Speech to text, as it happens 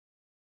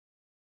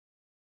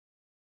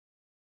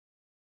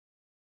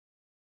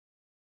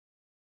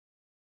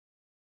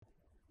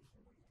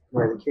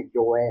ready to kick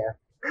your ass.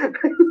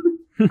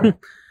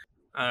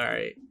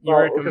 Alright.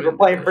 Well, because we're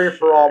playing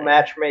free-for-all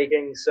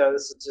matchmaking, so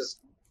this is just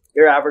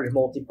your average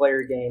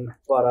multiplayer game.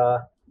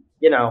 But,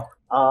 you know,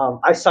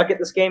 I suck at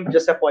this game,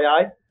 just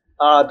FYI.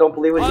 Don't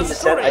believe what he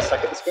just said. I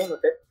suck at this game,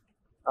 okay?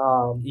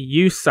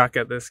 You suck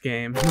at this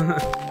game.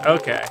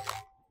 Okay.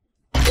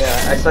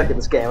 Yeah, I suck at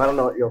this game. I don't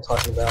know what you're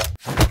talking about.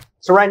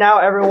 So right now,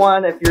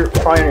 everyone, if you're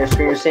probably on your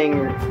screen, you're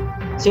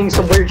seeing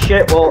some weird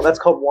shit. Well, that's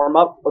called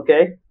warm-up,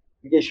 okay?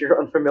 In case you're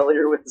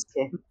unfamiliar with this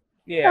game.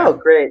 Yeah. Oh,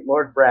 great,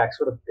 Lord Brax,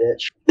 what a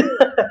bitch.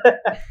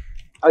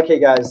 Okay,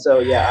 guys. So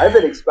yeah, I've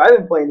been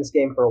playing this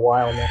game for a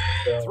while now.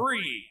 So.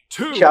 3,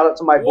 2, Shout out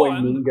to my boy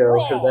 1, Mingo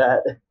brawl. for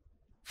that.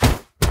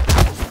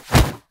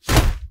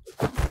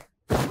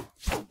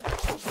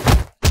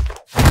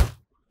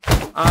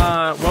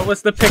 What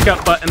was the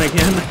pickup button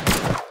again?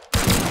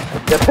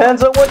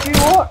 Depends on what you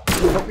want.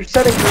 What you're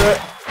setting for it.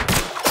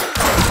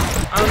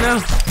 Oh no.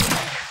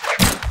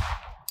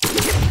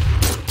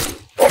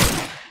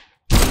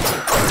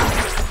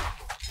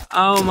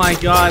 Oh my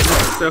god,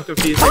 this is so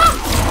confusing. You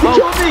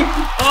killed me!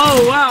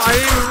 Oh wow, I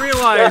didn't even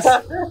realize.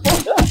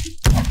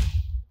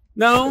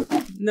 No,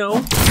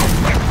 no.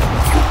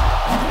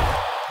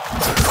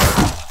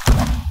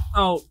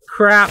 Oh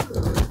crap.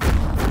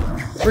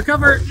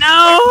 Recover.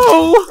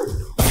 No!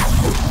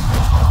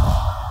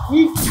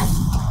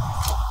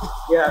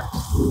 Yeah.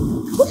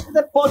 What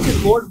the fuck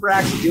is Lord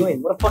Brax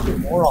doing? What a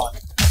fucking moron.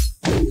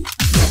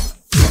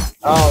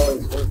 Oh,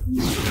 he's one of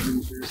these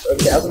users.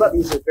 Okay, I was about to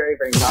use a very,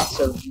 very not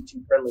so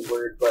YouTube friendly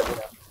word, but you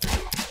know.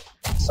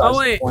 Oh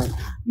wait.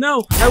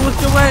 No, I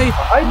looked away.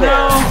 Hi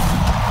No.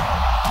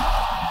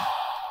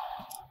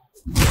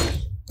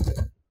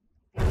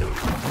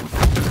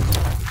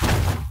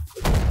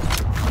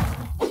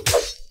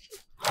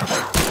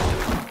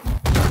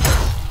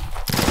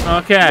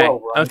 Okay.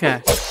 Whoa,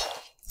 okay.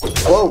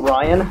 Whoa,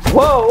 Ryan.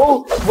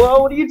 Whoa! Whoa,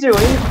 what are you doing?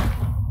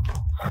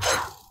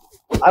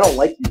 I don't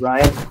like you,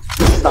 Ryan.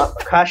 This is not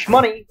cash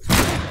money.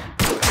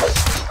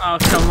 Oh,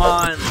 come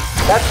on.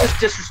 That's just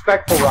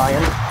disrespectful,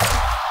 Ryan.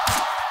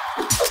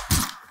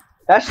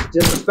 That's just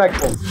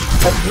disrespectful.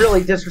 That's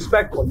really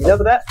disrespectful. You know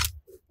that?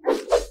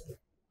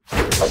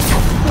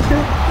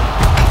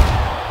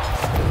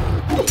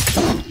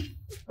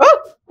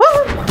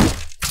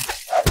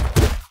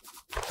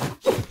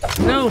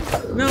 No,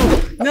 no,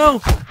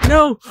 no,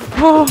 no.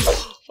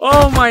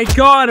 Oh my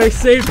god, I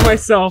saved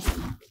myself.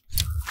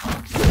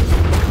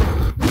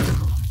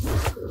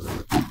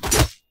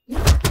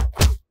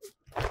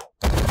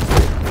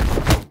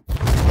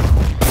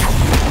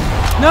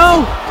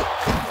 No!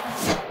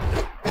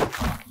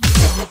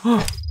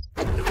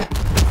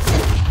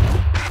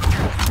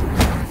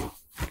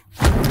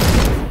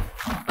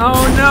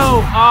 Oh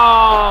no!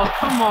 Oh,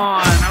 come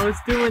on. I was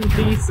doing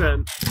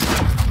decent.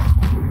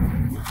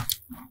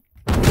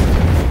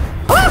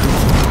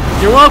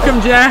 You're welcome,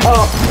 Jack.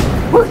 Oh,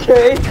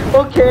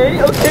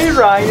 okay,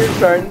 Ryan, your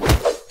turn.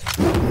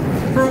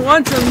 For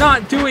once, I'm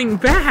not doing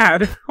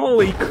bad.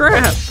 Holy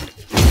crap.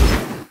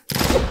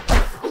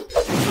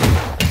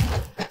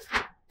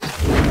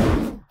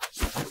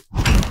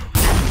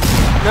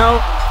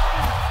 No.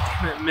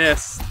 Damn it,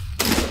 missed.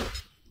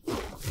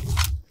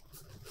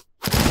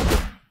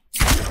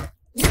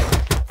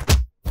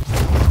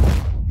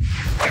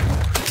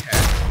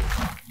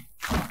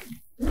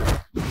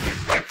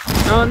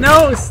 Oh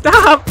no,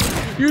 stop!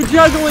 You're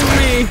juggling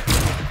me!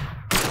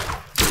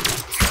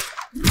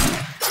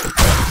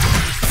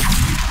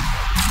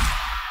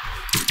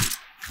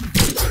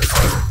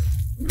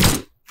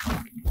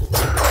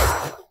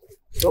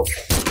 Oh.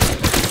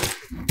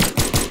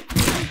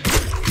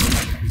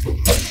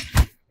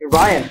 Hey,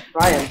 Ryan.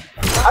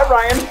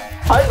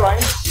 Hi,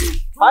 Ryan.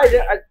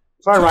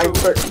 Sorry, Ryan.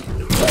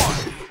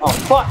 Oh,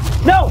 fuck.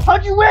 No!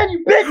 How'd you win,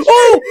 you bitch?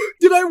 Oh!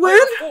 Did I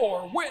win?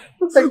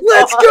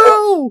 Let's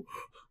go!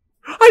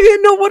 I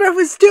didn't know what I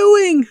was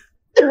doing!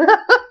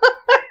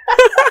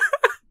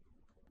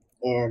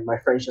 And my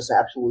friend's just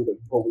absolutely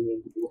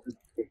bullying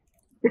me.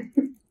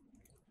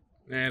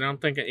 I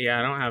don't think yeah,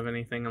 I don't have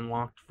anything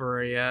unlocked for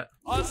her yet.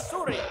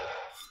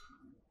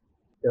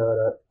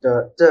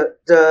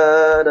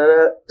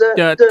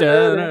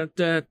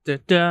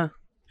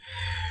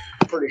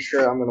 Pretty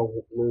sure I'm gonna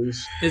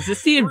lose. Is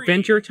this the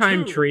Adventure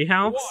Time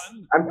treehouse?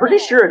 I'm pretty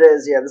sure it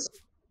is, yeah.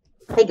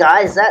 Hey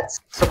guys,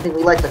 that's something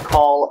we like to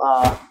call,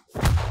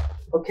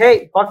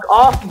 okay, fuck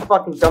off, you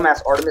fucking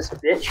dumbass Artemis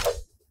bitch.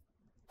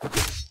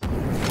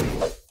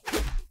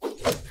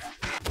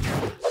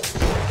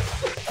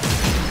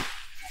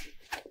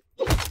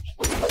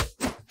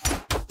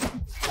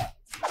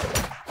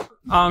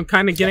 Oh, I'm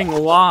kind of getting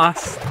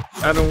lost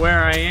out of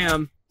where I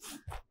am.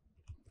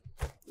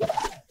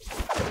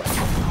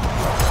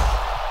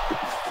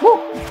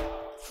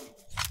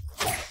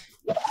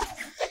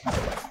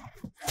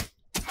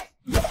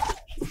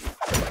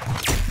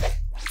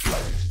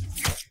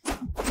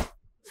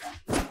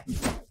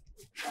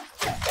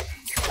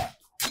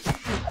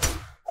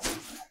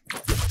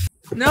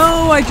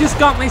 No, I just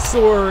got my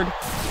sword.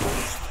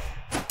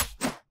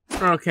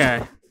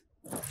 Okay.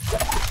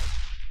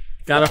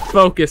 Gotta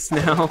focus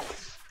now.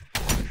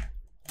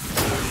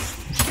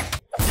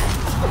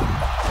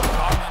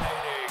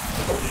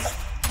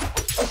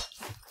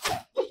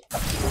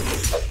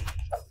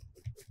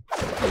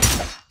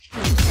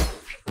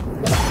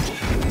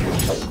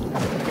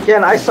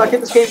 Again, I suck at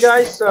this game,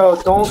 guys,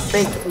 so don't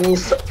think me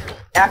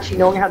actually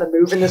knowing how to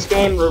move in this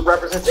game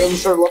represents any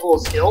sort of level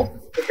of skill,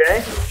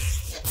 okay?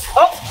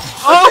 Oh!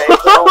 Okay,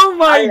 Oh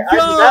my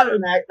god!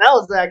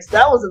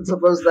 That wasn't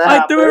supposed to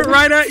happen. I threw it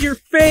right at your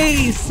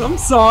face! I'm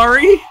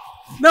sorry!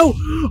 No!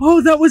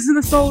 Oh, that wasn't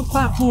a solid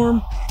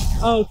platform.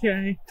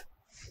 Okay.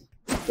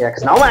 Yeah,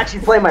 because now I'm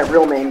actually playing my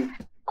real main.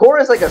 Core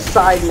is like a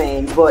side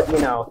main, but, you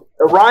know,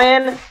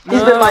 Orion,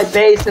 he's been my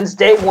base since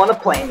day one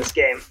of playing this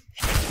game.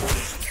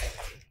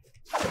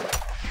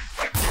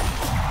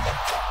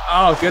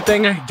 Oh, good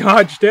thing I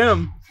dodged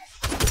him.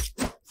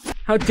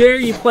 How dare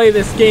you play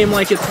this game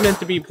like it's meant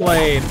to be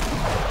played?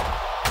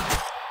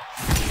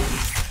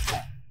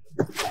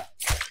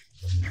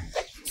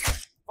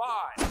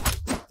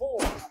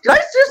 Did I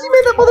seriously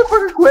make that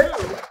motherfucker quit?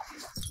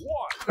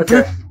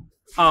 Okay.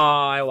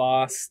 Aw, I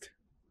lost.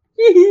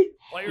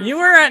 You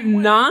were at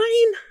 9?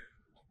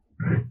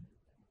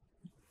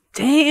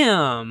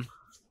 Damn.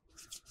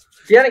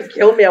 If you hadn't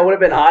killed me, I would have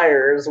been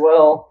higher as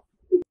well.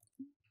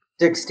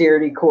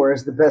 Dexterity core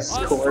is the best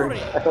core.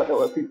 I don't know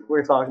what people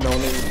were talking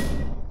about.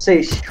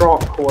 Say strong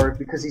core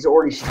because he's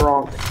already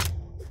strong.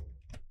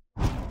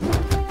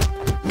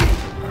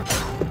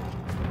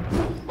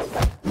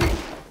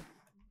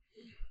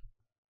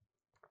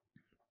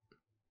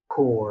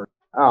 Core.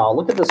 Oh,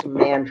 look at this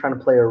man trying to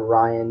play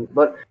Orion.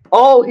 But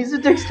oh, he's a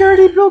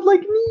dexterity build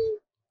like me.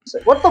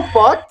 What the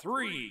fuck?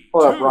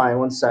 Hold up, Ryan.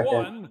 1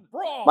 second.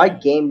 My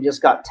game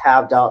just got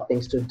tabbed out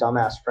thanks to a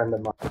dumbass friend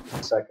of mine.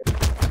 1 second.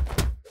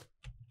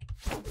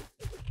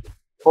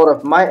 Hold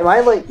up, am I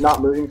like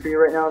not moving for you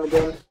right now in the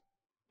game?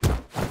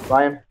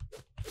 Ryan?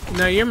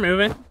 No, you're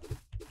moving.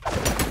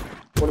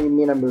 What do you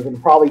mean I'm moving?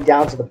 Probably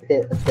down to the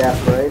pit of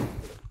death, right?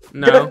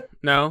 No,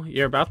 no,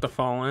 you're about to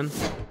fall in.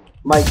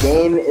 My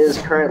game is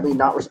currently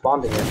not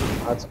responding yet.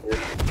 That's weird.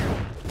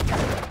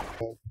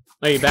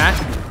 Are you back?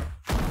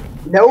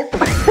 Nope.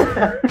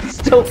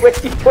 Still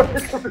waiting for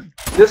this.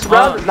 This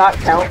round does not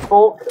count,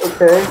 folks,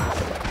 okay?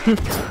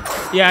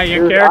 Yeah,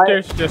 your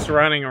character's just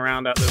running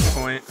around at this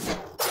point.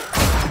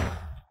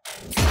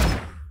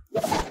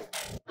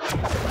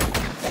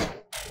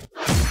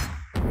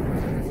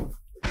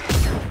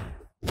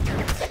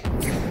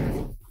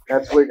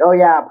 That's weird. Oh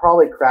yeah,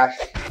 probably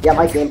crashed. Yeah,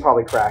 my game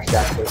probably crashed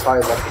actually.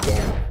 Probably left the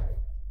game.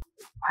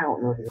 I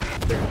don't know.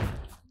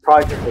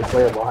 Probably because they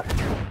play a lot.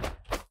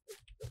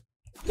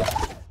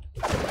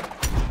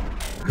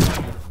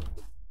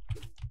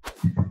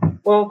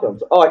 Welcome.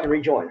 Oh, I can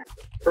rejoin.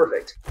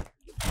 Perfect.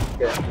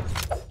 Good.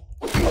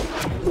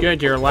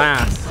 Good, you're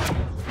last.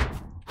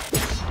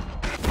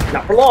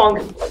 Not for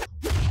long.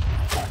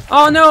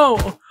 Oh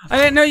no! I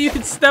didn't know you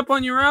could step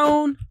on your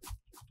own.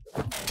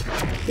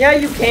 Yeah,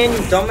 you can, you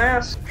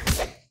dumbass.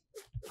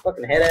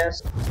 Fucking head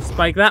ass.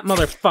 Spike that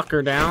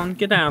motherfucker down.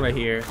 Get out of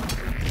here.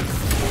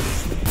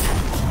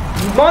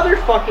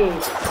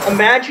 Motherfucking.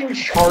 Imagine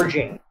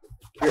charging.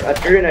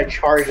 You're in a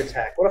charge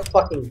attack. What a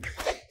fucking.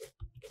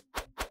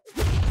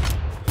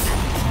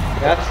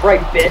 That's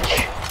right,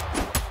 bitch.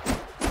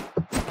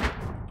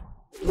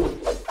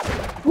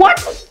 What?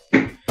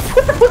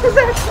 What the fuck is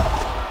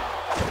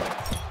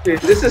that?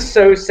 Dude, this is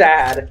so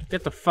sad.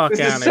 Get the fuck out of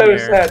here. This is so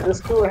sad. This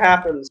is what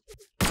happens.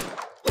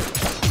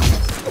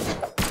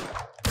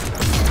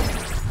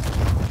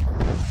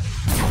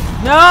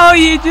 No,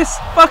 you just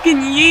fucking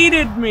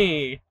yeeted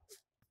me.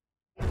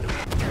 5,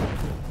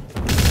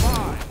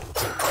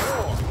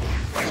 4,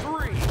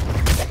 3,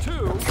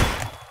 2,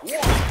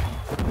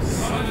 1.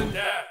 Sudden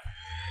death.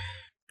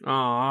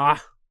 Aww.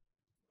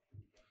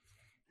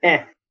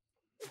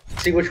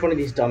 See which one of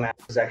these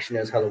dumbasses actually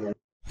knows how to win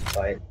the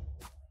fight.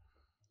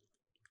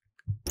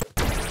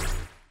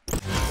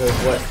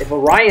 What if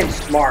Orion's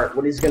smart?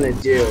 What he's gonna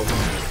do?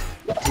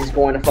 He's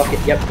going to fuck it.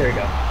 Yep, there you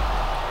go.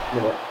 You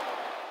know what?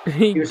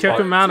 He took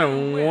him out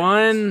in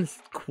one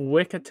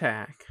quick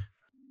attack.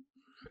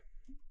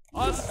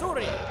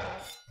 Asuri.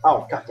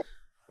 Oh god.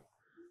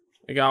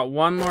 I got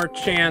one more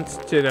chance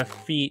to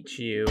defeat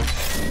you.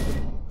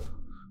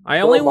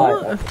 I only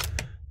won.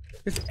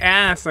 This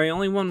ass. I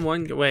only won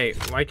one. Wait,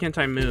 why can't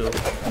I move?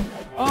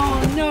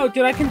 Oh no!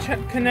 Did I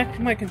connect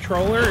my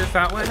controller? Is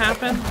that what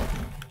happened?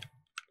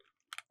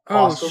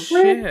 Oh Awesome.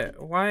 shit!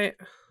 Why?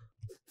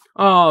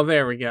 Oh,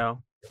 there we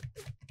go.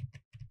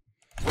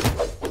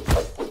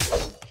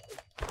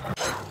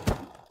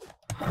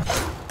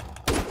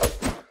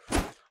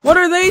 What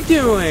are they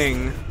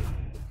doing?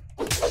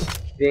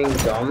 Being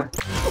dumb.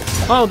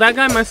 Oh, that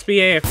guy must be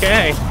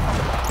AFK.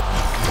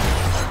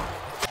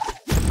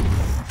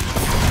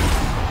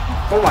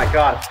 Oh my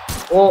god.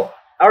 Well,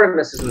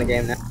 Artemis is in the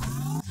game now.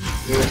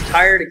 He was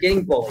tired of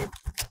getting bullied.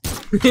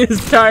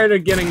 He's tired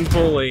of getting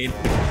bullied.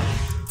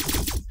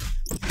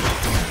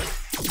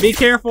 Be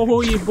careful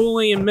who you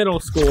bully in middle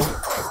school.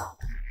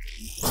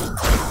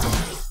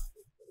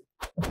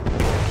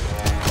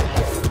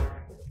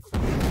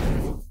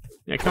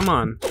 come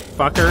on,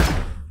 fucker.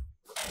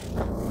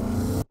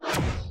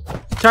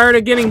 Tired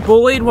of getting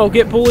bullied? Well,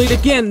 get bullied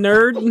again,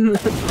 nerd.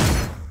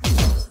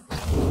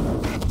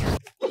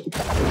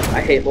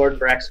 I hate Lord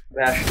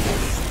Braxbash.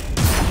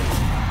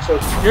 So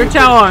You're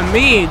telling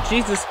me,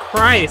 Jesus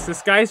Christ,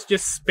 this guy's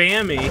just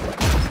spammy.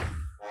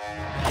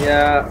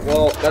 Yeah,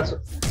 well, that's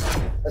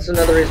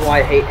another reason why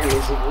I hate him.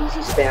 He's an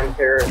easy spam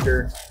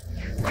character.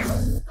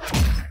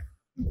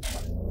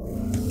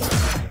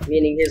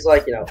 Meaning he's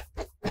like, you know,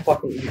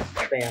 fucking easy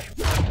spam.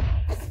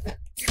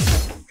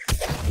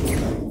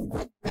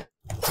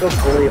 So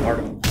really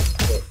hard.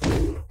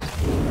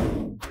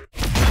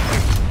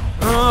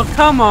 Oh,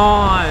 come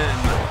on!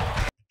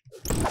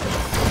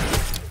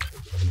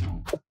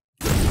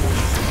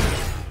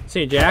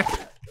 See, Jack?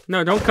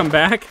 No, don't come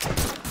back.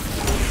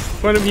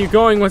 One of you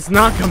going was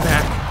not come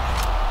back.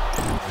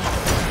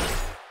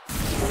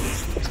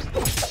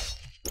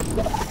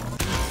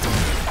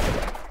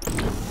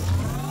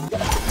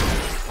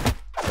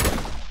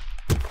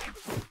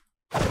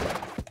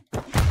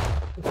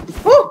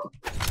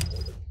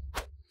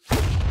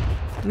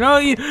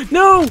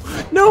 No,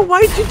 no,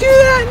 why'd you do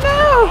that?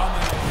 No!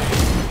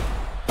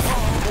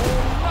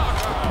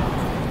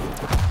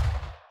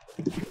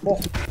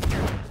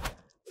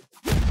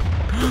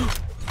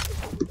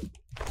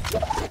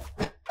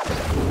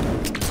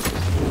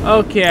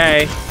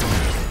 Okay.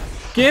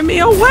 Give me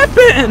a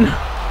weapon!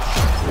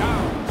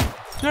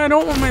 I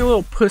don't want my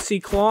little pussy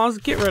claws.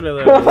 Get rid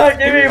of those.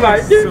 Give me my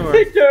sword.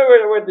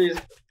 With these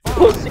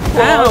pussy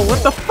claws. Ow,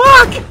 what the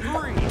fuck?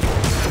 3,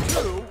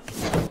 2,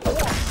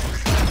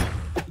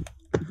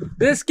 1.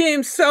 This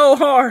game's so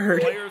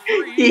hard. Player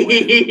 3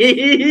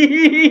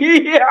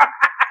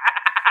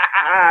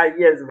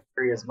 Yes,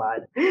 serious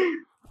mind.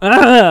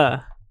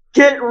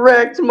 Get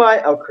wrecked,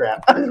 my. Oh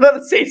crap! I was about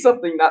to say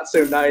something not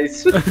so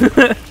nice.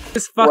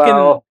 This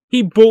fucking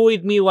he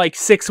bullied me like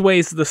 6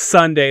 ways to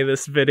Sunday.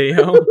 This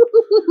video.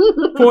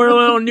 Poor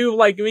little noob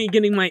like me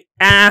getting my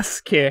ass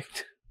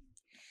kicked.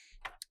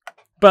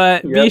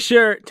 But be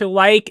sure to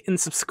like and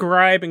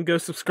subscribe and go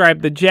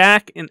subscribe to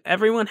Jack, and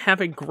everyone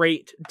have a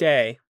great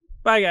day.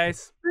 Bye,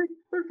 guys.